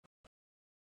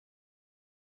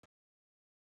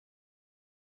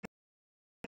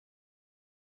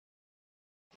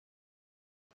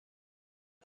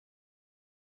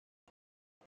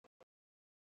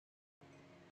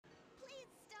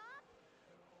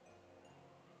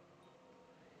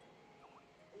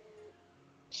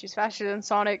She's faster than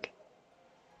Sonic.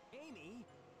 Amy.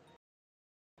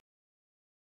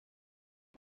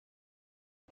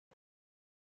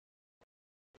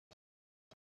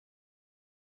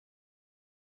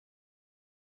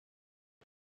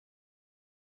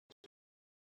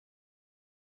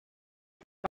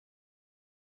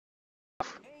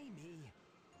 Amy.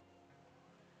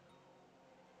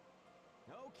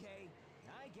 Okay,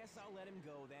 I guess I'll let him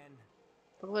go then.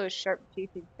 Look at those sharp teeth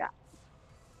he's got.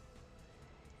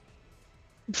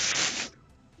 The A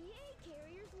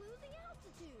carrier's losing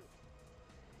altitude.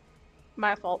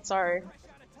 My fault, sorry. Fresh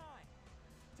out of time.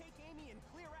 Take Amy and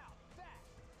clear out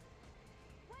fast.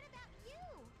 What about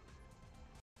you?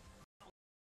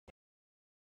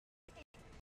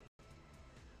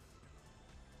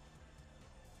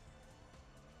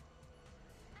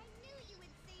 I knew you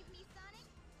would save me, Sonic.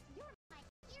 You're my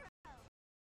hero.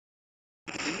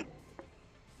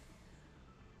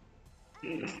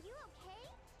 You okay?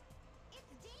 It's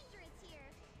dangerous here.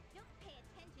 Don't pay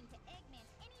attention to Eggman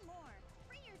anymore.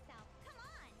 Free yourself. Come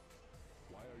on.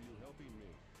 Why are you helping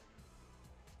me?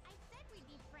 I said we'd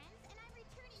be friends, and I'm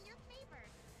returning your favor.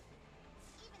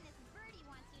 Even this birdie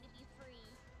wants you to be free.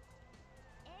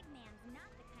 Eggman's not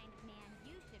the kind of man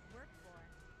you should work for.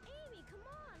 Amy, come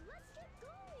on, let's get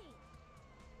going.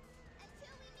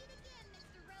 Until we meet again,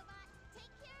 Mr. Robot, take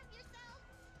care of yourself.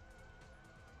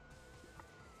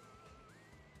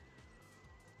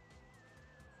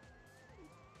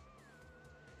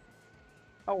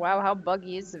 Oh wow, how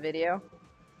buggy is the video?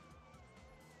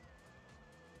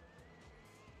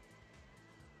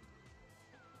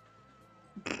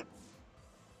 It's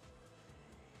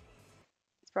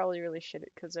probably really shit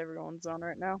because everyone's on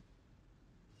right now.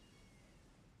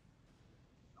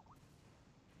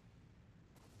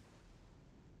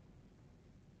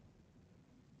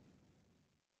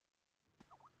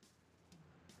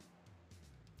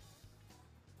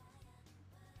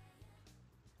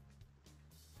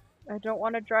 I don't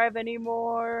want to drive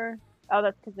anymore. Oh,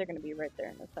 that's because they're going to be right there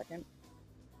in a second.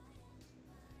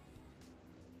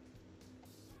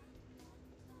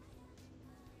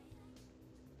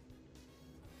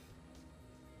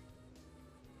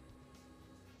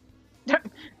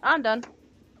 I'm done.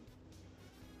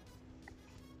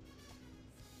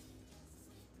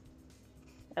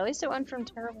 At least it went from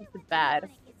terrible to bad.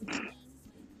 He's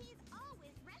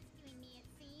always rescuing me, it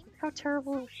seems. Look how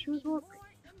terrible his shoes look.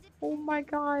 More independent. Oh my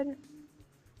god.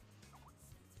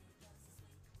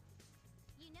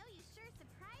 You know you sure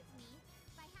surprised me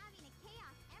by having a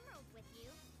Chaos Emerald with you.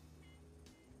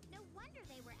 No wonder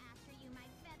they were after you, my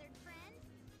feathered friend.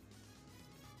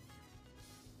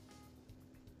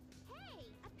 Hey,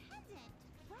 a pendant!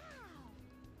 Wow!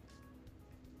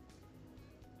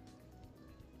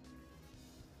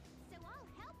 So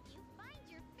I'll help you find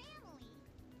your family.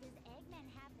 Does Eggman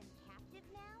have them captive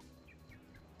now?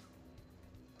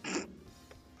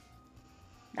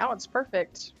 Now it's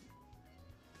perfect.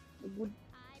 Would-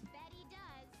 I bet he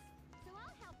does. So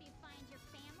I'll help you find your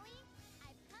family.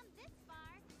 I've come this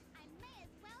far. I may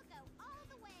as well go all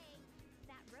the way.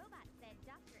 That robot said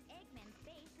Dr. Eggman's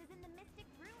base is in the Mystic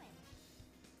Ruins.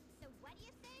 So what do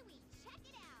you say we check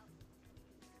it out?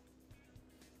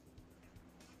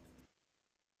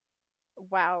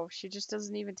 Wow, she just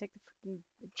doesn't even take the freaking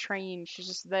train. She's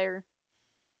just there.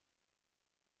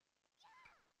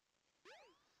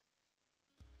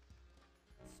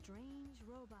 Strange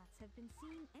robots have been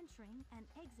seen entering and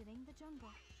exiting the jungle.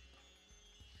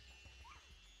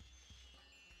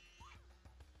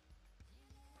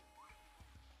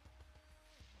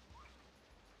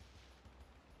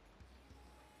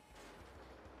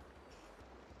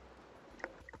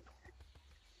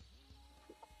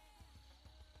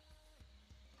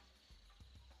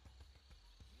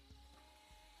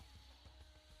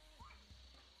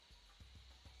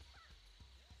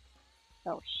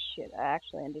 Oh shit, I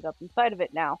actually ended up inside of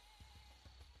it now.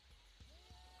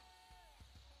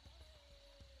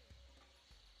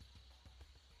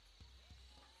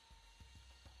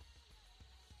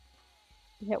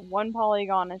 You hit one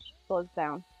polygon and she slows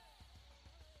down.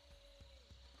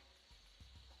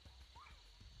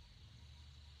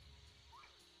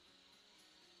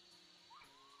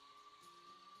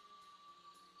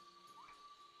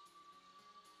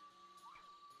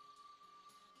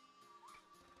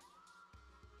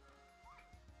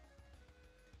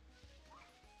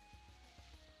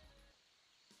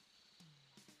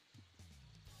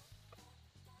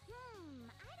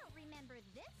 I don't remember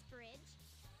this bridge.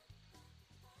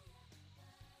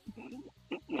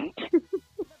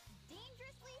 Looks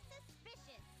dangerously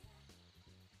suspicious.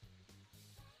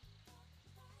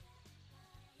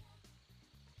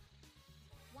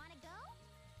 Wanna go?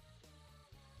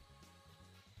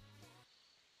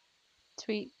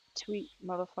 Tweet, tweet,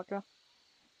 motherfucker.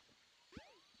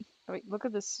 Wait, look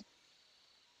at this.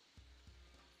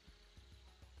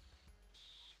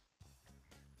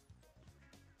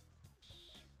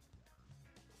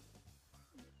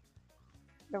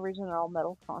 Original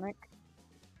Metal Sonic.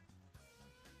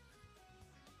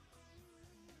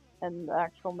 And the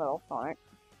actual Metal Sonic.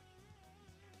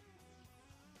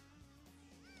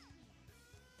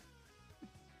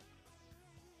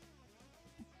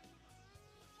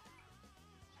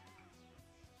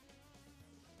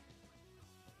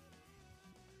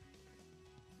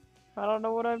 I don't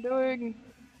know what I'm doing.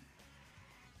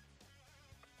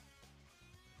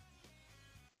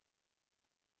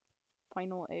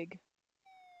 Final egg.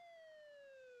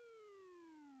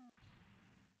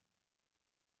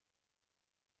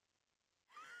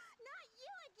 Not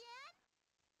you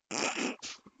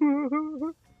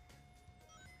again!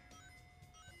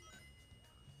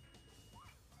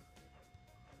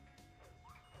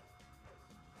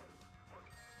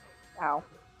 Ow.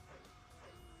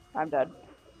 I'm dead.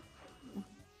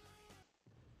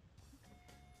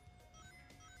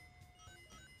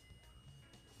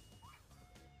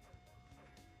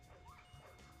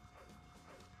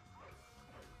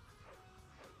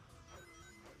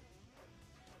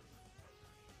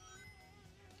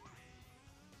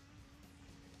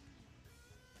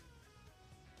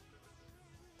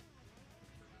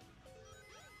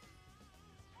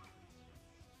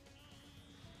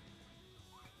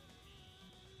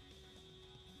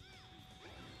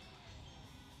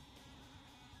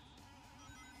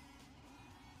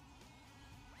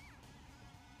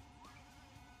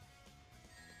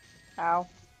 Ow.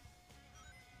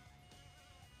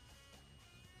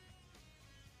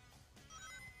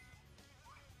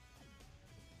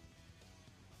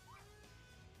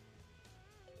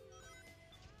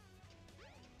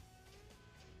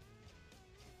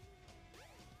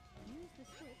 Use the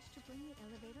switch to bring the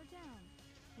elevator down.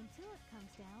 Until it comes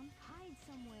down, hide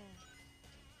somewhere.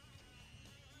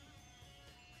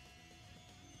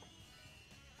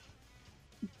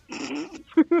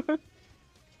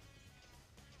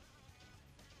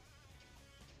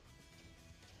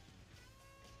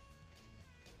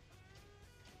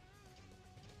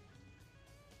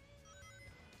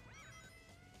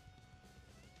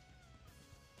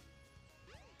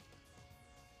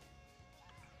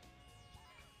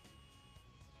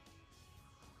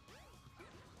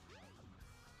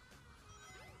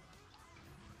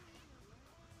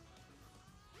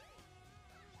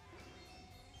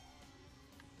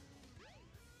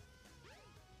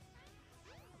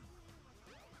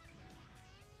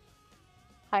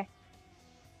 Hi.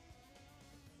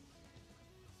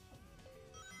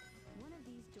 One of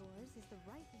these doors is the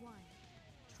right one.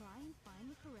 Try and find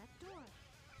the correct door.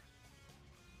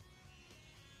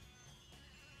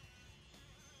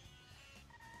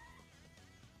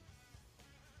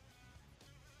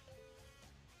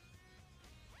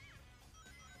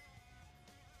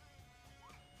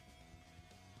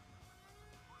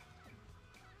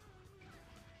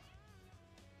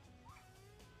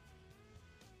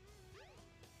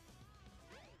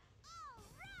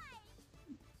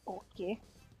 Okay.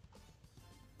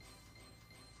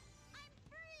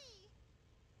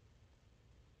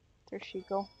 There she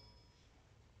go.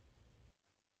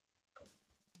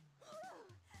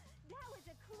 That was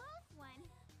a close one.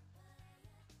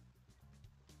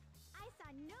 I saw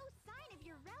no sign of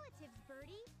your relatives,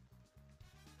 Birdie.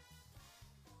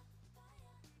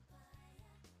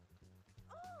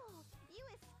 Oh, you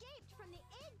escaped from the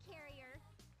egg carrier.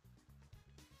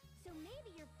 So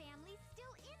maybe your family's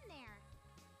still in there.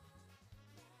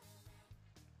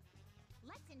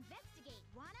 Let's investigate,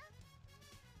 wanna?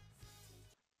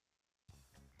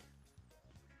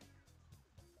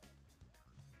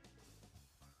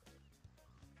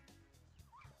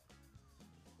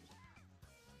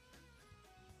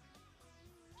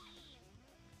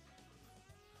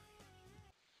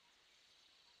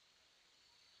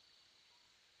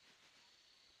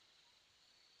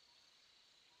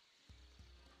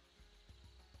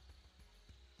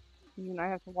 And I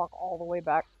have to walk all the way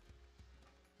back.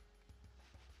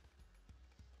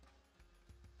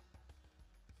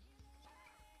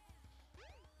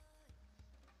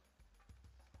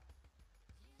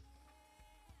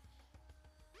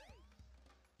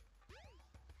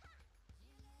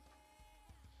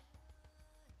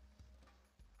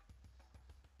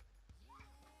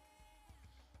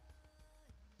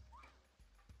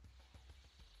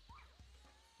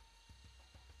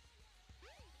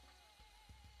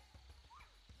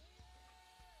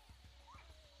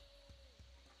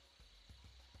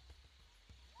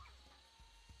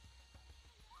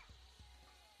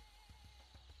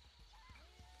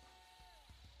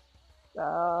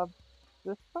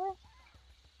 This way?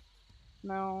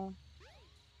 No.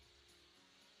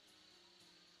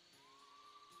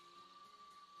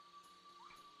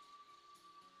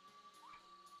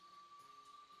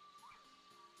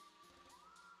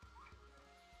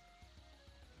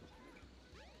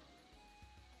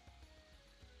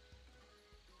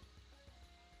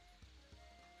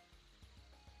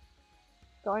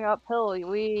 Going uphill,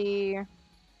 we.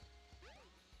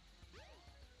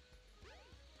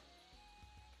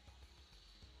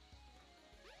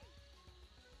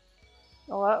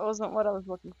 Well, that wasn't what I was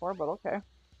looking for, but okay.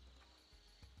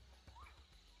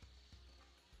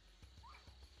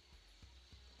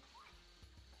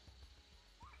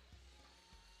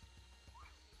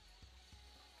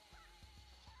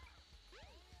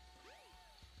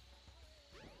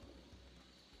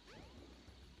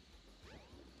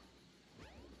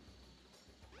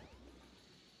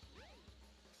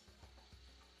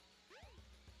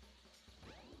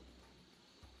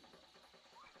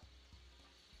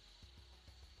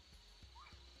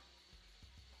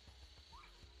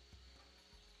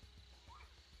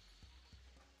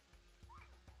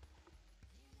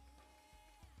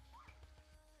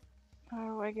 How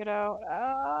do I get out?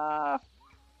 Ah!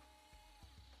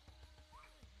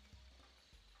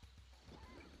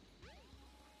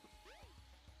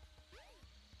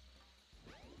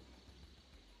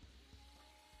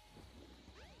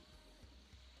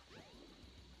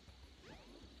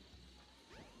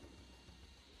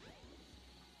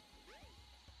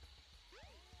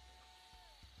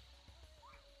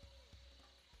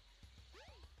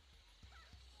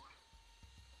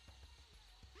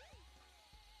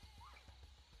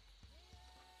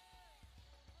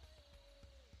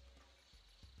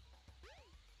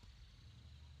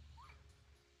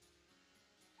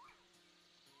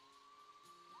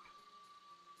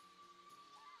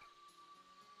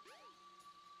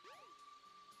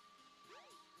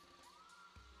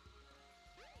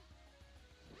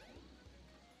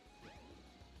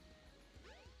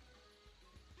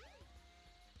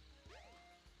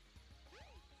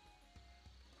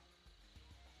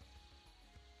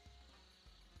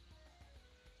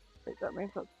 Wait, that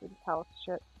means that's the house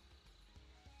shit.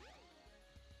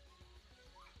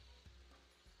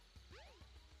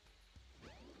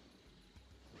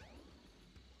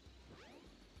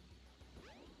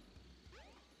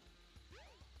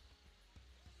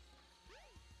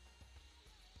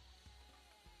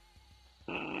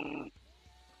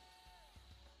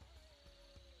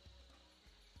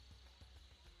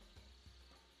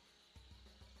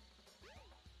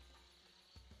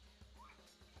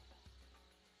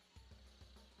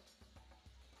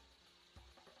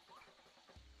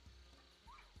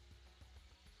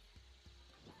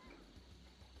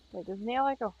 Wait, doesn't he have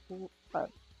like a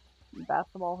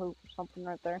basketball hoop or something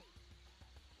right there?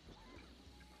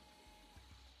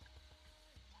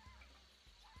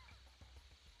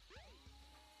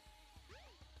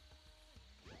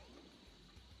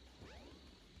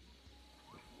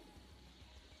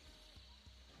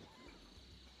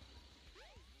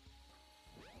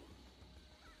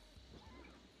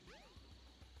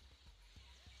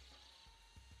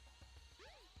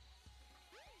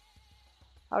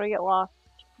 How to get lost?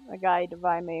 A guide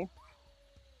by me.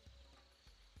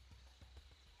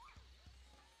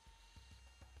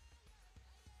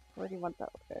 Where do you want that?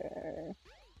 Okay.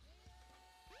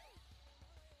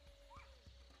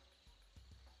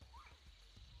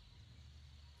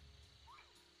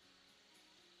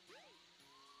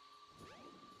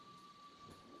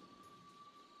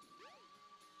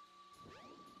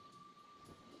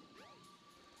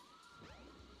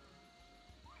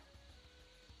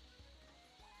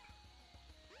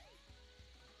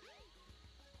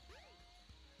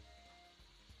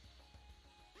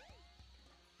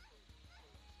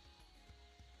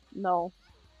 No.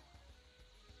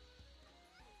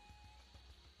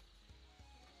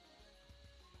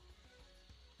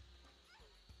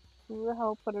 Who the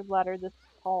hell put a ladder this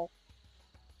tall?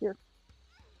 Here.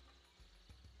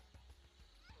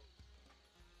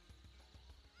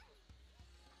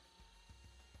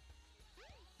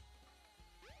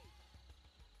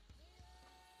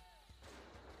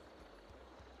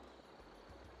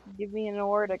 Give me an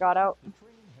award, I got out. The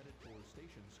train